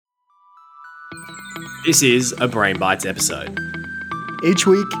This is a Brain Bites episode. Each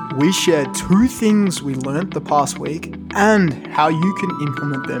week, we share 2 things we learnt the past week and how you can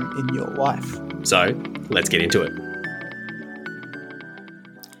implement them in your life. So, let's get into it.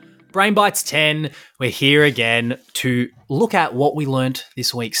 Brain Bites 10, we're here again to look at what we learnt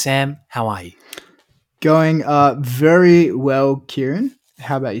this week. Sam, how are you? Going very well, Kieran.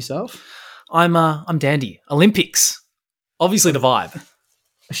 How about yourself? I'm dandy. Olympics. Obviously the vibe.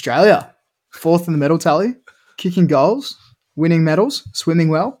 Australia, 4th in the medal tally, kicking goals, winning medals, swimming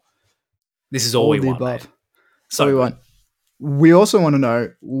well. This is all we of the want, above. mate. So we want. We also want to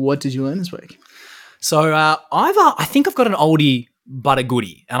know, what did you learn this week? So I think I've got an oldie but a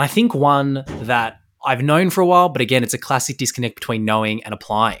goodie, and I think one that I've known for a while, but again, it's a classic disconnect between knowing and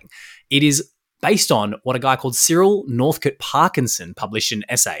applying. It is based on what a guy called Cyril Northcote Parkinson published an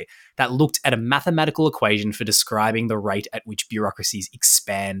essay that looked at a mathematical equation for describing the rate at which bureaucracies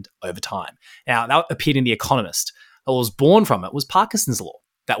expand over time. Now, that appeared in The Economist. What was born from it was Parkinson's law,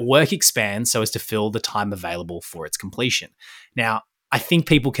 that work expands so as to fill the time available for its completion. Now, I think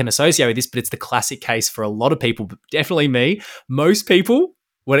people can associate with this, but it's the classic case for a lot of people, but definitely me. Most people,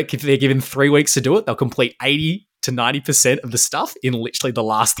 if they're given 3 weeks to do it, they'll complete 80 to 90% of the stuff in literally the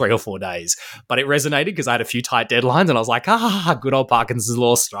last 3 or 4 days. But it resonated because I had a few tight deadlines and I was like, good old Parkinson's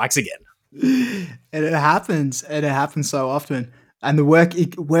law strikes again. And it happens. And it happens so often. And the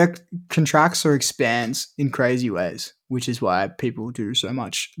work contracts or expands in crazy ways, which is why people do so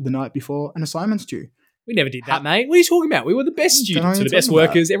much the night before an assignment's due. We never did that, mate. What are you talking about? We were the best students, the best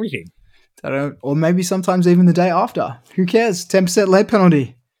workers, everything. Or maybe sometimes even the day after. Who cares? 10% late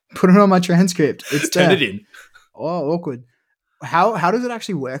penalty. Put it on my transcript. It's there. Turn it in. Oh, awkward. How does it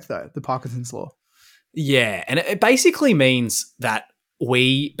actually work, though, the Parkinson's law? Yeah, and it basically means that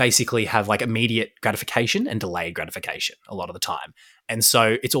we basically have like immediate gratification and delayed gratification a lot of the time. And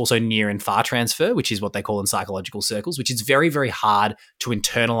so it's also near and far transfer, which is what they call in psychological circles, which is very, very hard to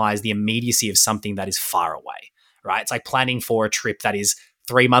internalize the immediacy of something that is far away, right? It's like planning for a trip that is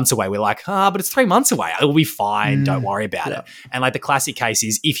 3 months away. We're like, but it's 3 months away. It'll be fine. Don't worry about it. And like the classic case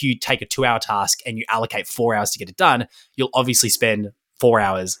is if you take a 2-hour task and you allocate 4 hours to get it done, you'll obviously spend 4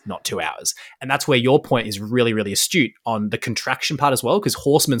 hours, not 2 hours. And that's where your point is really, really astute on the contraction part as well, because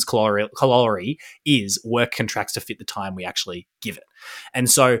Horstman's corollary is work contracts to fit the time we actually give it. And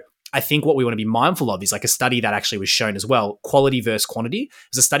so I think what we want to be mindful of is like a study that actually was shown as well, quality versus quantity.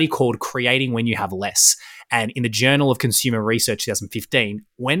 There's a study called Creating When You Have Less. And in the Journal of Consumer Research 2015,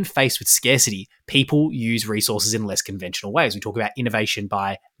 when faced with scarcity, people use resources in less conventional ways. We talk about innovation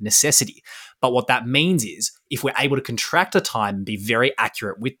by necessity. But what that means is if we're able to contract a time and be very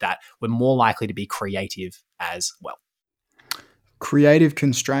accurate with that, we're more likely to be creative as well. Creative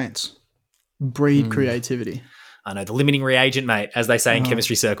constraints breed creativity. I know, the limiting reagent, mate, as they say in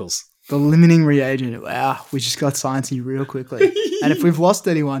chemistry circles. The limiting reagent. Wow, we just got sciencey real quickly. And if we've lost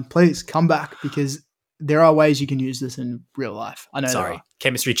anyone, please come back, because there are ways you can use this in real life. I know. Sorry,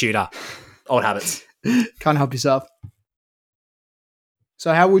 chemistry tutor. Old habits. Can't help yourself.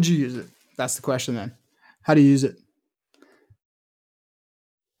 So how would you use it? That's the question then. How do you use it?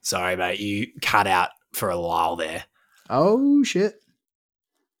 Sorry, mate, you cut out for a while there. Oh, shit.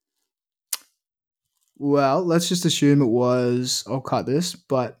 Well, let's just assume it was, I'll cut this,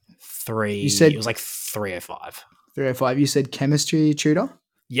 but 3, you said it was like 305. 305. You said chemistry tutor?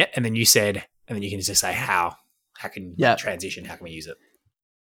 Yeah, and then you said, and then you can just say how can you transition, how can we use it?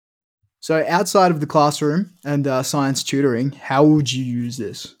 So outside of the classroom and science tutoring, how would you use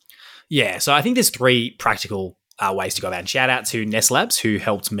this? Yeah, so I think there's 3 practical ways to go about. And shout out to Nest Labs, who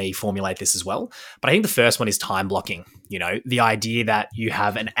helped me formulate this as well. But I think the first one is time blocking. You know, the idea that you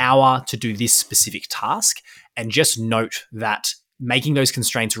have an hour to do this specific task, and just note that making those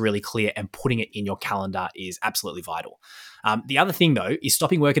constraints really clear and putting it in your calendar is absolutely vital. The other thing, though, is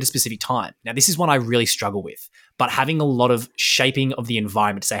stopping work at a specific time. Now, this is one I really struggle with, but having a lot of shaping of the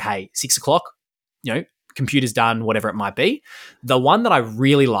environment to say, hey, 6 o'clock, computer's done, whatever it might be. The one that I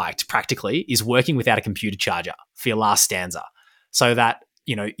really liked practically is working without a computer charger for your last stanza, so that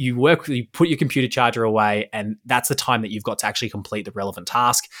you put your computer charger away, and that's the time that you've got to actually complete the relevant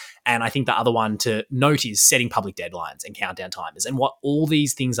task. And I think the other one to note is setting public deadlines and countdown timers. And what all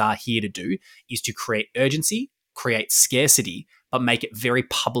these things are here to do is to create urgency, create scarcity, but make it very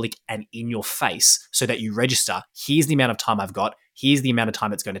public and in your face so that you register, here's the amount of time I've got, here's the amount of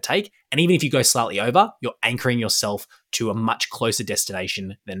time it's going to take. And even if you go slightly over, you're anchoring yourself to a much closer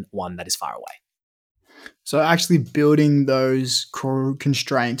destination than one that is far away. So actually building those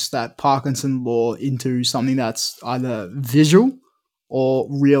constraints, that Parkinson law, into something that's either visual or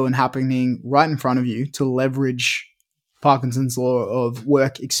real and happening right in front of you to leverage Parkinson's law of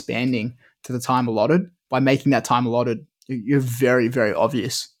work expanding to the time allotted, by making that time allotted, you're very, very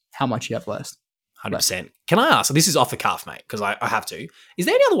obvious how much you have left. 100%. Can I ask, so this is off the cuff, mate, because I have to. Is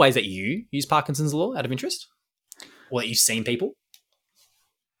there any other ways that you use Parkinson's law out of interest? Or that you've seen people?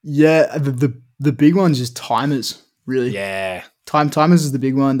 Yeah, the big one's just timers, really. Yeah. Timers is the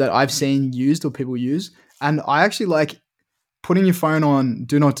big one that I've seen used or people use. And I actually like putting your phone on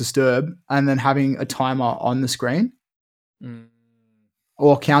Do Not Disturb and then having a timer on the screen.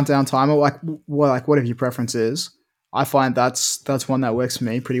 Or countdown timer, like whatever your preference is. I find that's one that works for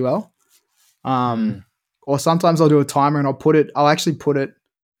me pretty well. Or sometimes I'll do a timer and I'll actually put it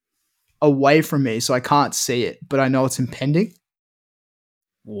away from me so I can't see it, but I know it's impending.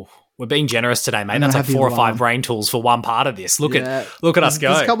 Ooh, we're being generous today, mate. That's like 4 or 5 brain tools for one part of this. Look at us go.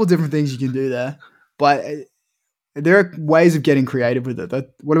 There's a couple of different things you can do there, but there are ways of getting creative with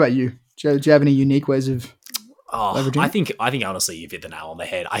it. What about you? Do you have any unique ways of leveraging? I think honestly you've hit the nail on the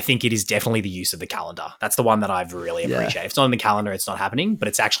head. I think it is definitely the use of the calendar. That's the one that I've really appreciated. If it's not in the calendar, it's not happening, but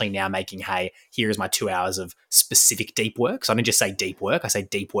it's actually now making, hey, here is my 2 hours of specific deep work. So I don't just say deep work. I say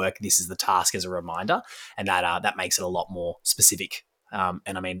deep work. This is the task as a reminder. And that makes it a lot more specific. And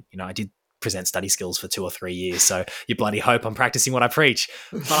I mean, I did present study skills for 2 or 3 years, so you bloody hope I'm practicing what I preach.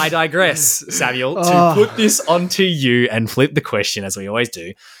 But I digress, Samuel, to put this onto you and flip the question as we always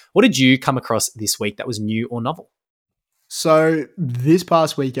do. What did you come across this week that was new or novel? So this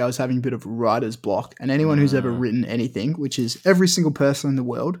past week, I was having a bit of writer's block, and anyone who's ever written anything, which is every single person in the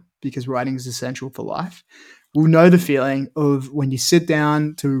world, because writing is essential for life, will know the feeling of when you sit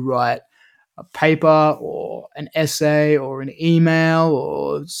down to write a paper or an essay or an email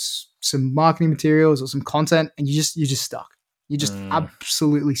or some marketing materials or some content, and you're just stuck. You're just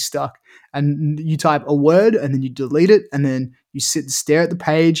absolutely stuck. And you type a word and then you delete it, and then you sit and stare at the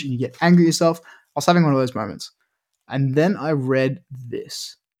page and you get angry at yourself. I was having one of those moments. And then I read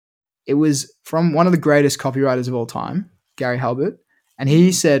this. It was from one of the greatest copywriters of all time, Gary Halbert. And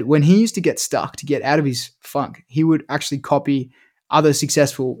he said when he used to get stuck, to get out of his funk, he would actually copy other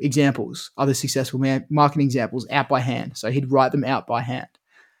successful examples, other successful marketing examples out by hand. So he'd write them out by hand.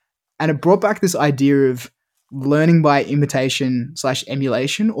 And it brought back this idea of learning by imitation /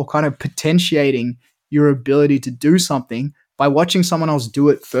 emulation, or kind of potentiating your ability to do something by watching someone else do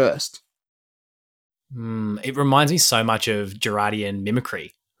it first. It reminds me so much of Girardian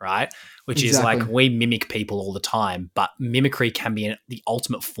mimicry, right? Which is like we mimic people all the time, but mimicry can be the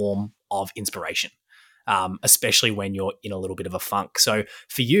ultimate form of inspiration, especially when you're in a little bit of a funk. So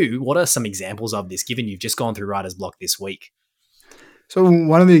for you, what are some examples of this, given you've just gone through writer's block this week? So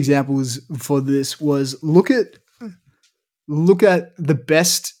one of the examples for this was look at the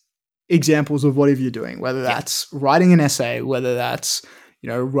best examples of whatever you're doing, whether that's writing an essay, whether that's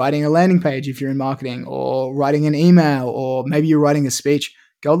writing a landing page if you're in marketing, or writing an email, or maybe you're writing a speech.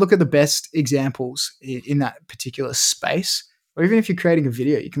 Go look at the best examples in that particular space. Or even if you're creating a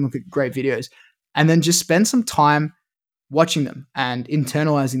video, you can look at great videos and then just spend some time watching them and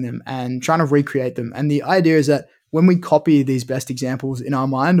internalizing them and trying to recreate them. And the idea is that when we copy these best examples in our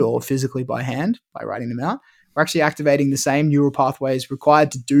mind or physically by hand, by writing them out, we're actually activating the same neural pathways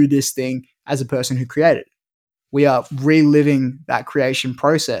required to do this thing as a person who created it. We are reliving that creation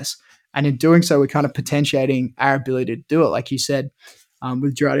process. And in doing so, we're kind of potentiating our ability to do it. Like you said,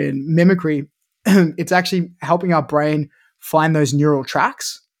 with Girardian mimicry, it's actually helping our brain find those neural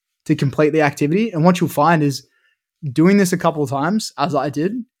tracks to complete the activity. And what you'll find is doing this a couple of times, as I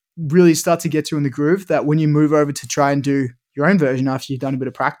did, really start to get you in the groove that when you move over to try and do your own version after you've done a bit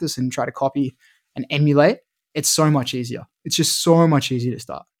of practice and try to copy and emulate, it's so much easier. It's just so much easier to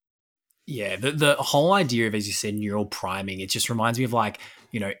start. Yeah, the whole idea of, as you said, neural priming, it just reminds me of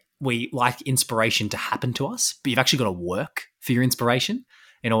we like inspiration to happen to us, but you've actually got to work for your inspiration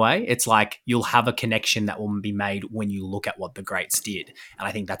in a way. It's like you'll have a connection that will be made when you look at what the greats did. And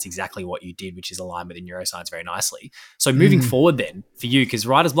I think that's exactly what you did, which is aligned with the neuroscience very nicely. So moving forward then for you, because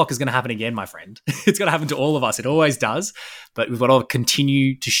writer's block is going to happen again, my friend. It's going to happen to all of us. It always does. But we've got to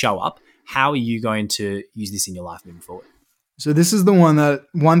continue to show up. How are you going to use this in your life moving forward? So this is the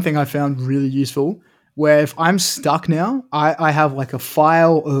one thing I found really useful, where if I'm stuck now, I have like a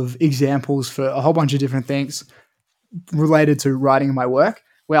file of examples for a whole bunch of different things related to writing in my work,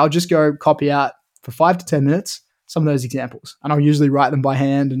 where I'll just go copy out for 5 to 10 minutes some of those examples. And I'll usually write them by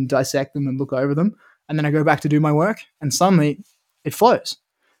hand and dissect them and look over them. And then I go back to do my work, and suddenly it flows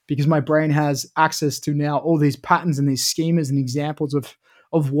because my brain has access to now all these patterns and these schemas and examples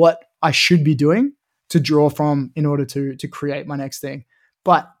of what I should be doing to draw from in order to create my next thing.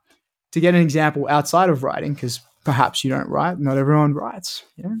 But to get an example outside of writing, because perhaps you don't write, not everyone writes,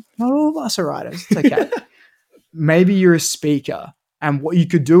 not all of us are writers, it's okay. Maybe you're a speaker, And what you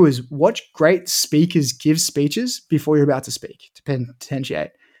could do is watch great speakers give speeches before you're about to speak to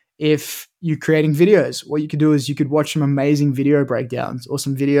potentiate. If you're creating videos, what you could do is you could watch some amazing video breakdowns or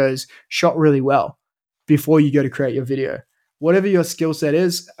some videos shot really well before you go to create your video. Whatever your skill set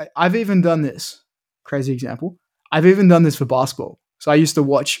is, I've even done this. Crazy example. I've even done this for basketball. So I used to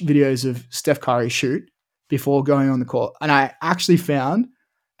watch videos of Steph Curry shoot before going on the court. And I actually found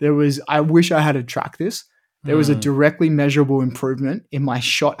I wish I had to track this. There was a directly measurable improvement in my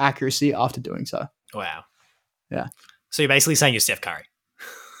shot accuracy after doing so. Wow. Yeah. So you're basically saying you're Steph Curry.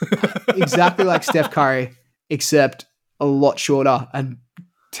 Exactly like Steph Curry, except a lot shorter and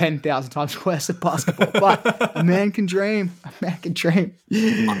 10,000 times worse at basketball. But a man can dream. A man can dream.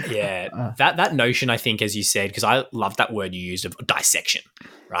 Yeah. That notion, I think, as you said, because I love that word you used of dissection,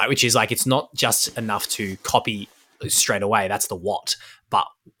 right? Which is like, it's not just enough to copy straight away. That's the what, but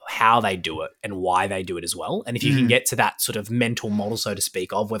how they do it and why they do it as well. And if you can get to that sort of mental model, so to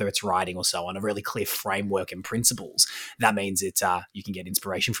speak, of whether it's writing or so on, a really clear framework and principles, that means you can get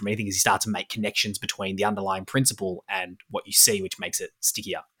inspiration from anything as you start to make connections between the underlying principle and what you see, which makes it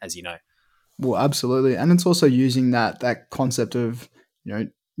stickier, as you know. Well, absolutely. And it's also using that concept of,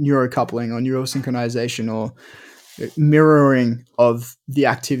 neurocoupling or neural synchronization or mirroring of the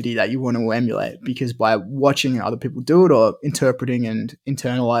activity that you want to emulate, because by watching other people do it or interpreting and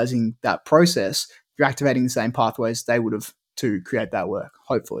internalizing that process, you're activating the same pathways they would have to create that work,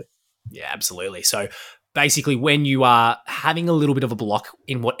 hopefully. Yeah, absolutely. So basically, when you are having a little bit of a block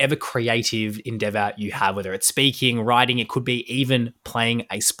in whatever creative endeavor you have, whether it's speaking, writing, it could be even playing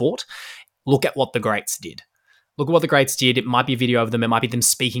a sport, look at what the greats did. Look at what the greats did. It might be a video of them. It might be them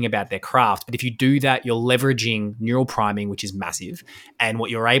speaking about their craft. But if you do that, you're leveraging neural priming, which is massive. And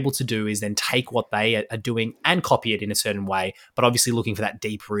what you're able to do is then take what they are doing and copy it in a certain way, but obviously looking for that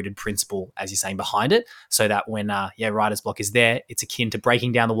deep-rooted principle, as you're saying, behind it, so that when writer's block is there, it's akin to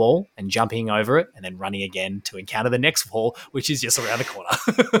breaking down the wall and jumping over it and then running again to encounter the next wall, which is just around the corner.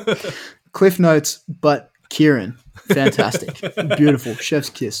 Cliff notes, but Kieran, fantastic. Beautiful. Chef's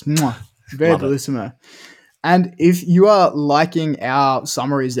kiss. Mwah. Very bellissimo. And if you are liking our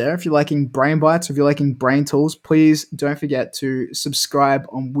summaries there, if you're liking Brain Bites, if you're liking Brain Tools, please don't forget to subscribe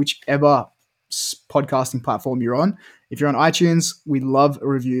on whichever podcasting platform you're on. If you're on iTunes, we love a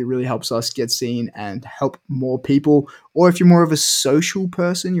review. It really helps us get seen and help more people. Or if you're more of a social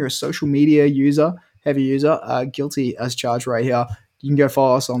person, you're a social media user, heavy user, guilty as charged right here, you can go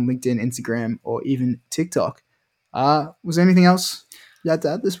follow us on LinkedIn, Instagram, or even TikTok. Was there anything else you had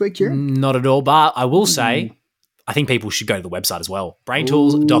to add this week, Kieran? Not at all, but I will say, I think people should go to the website as well,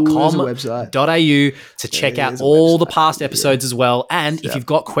 braintools.com.au, to check out all the past episodes as well. And if you've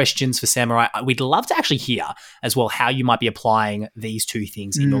got questions for Samurai, we'd love to actually hear as well how you might be applying these two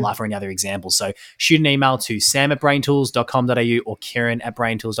things in your life or any other examples. So shoot an email to sam@braintools.com.au or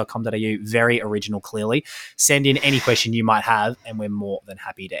kieran@braintools.com.au. Very original, clearly. Send in any question you might have, and we're more than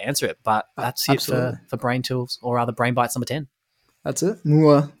happy to answer it. But that's it for Brain Tools, or rather Brain Bites number 10. That's it.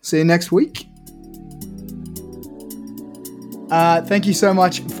 We'll see you next week. Thank you so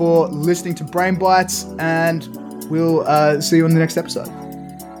much for listening to Brain Bites, and we'll see you on the next episode.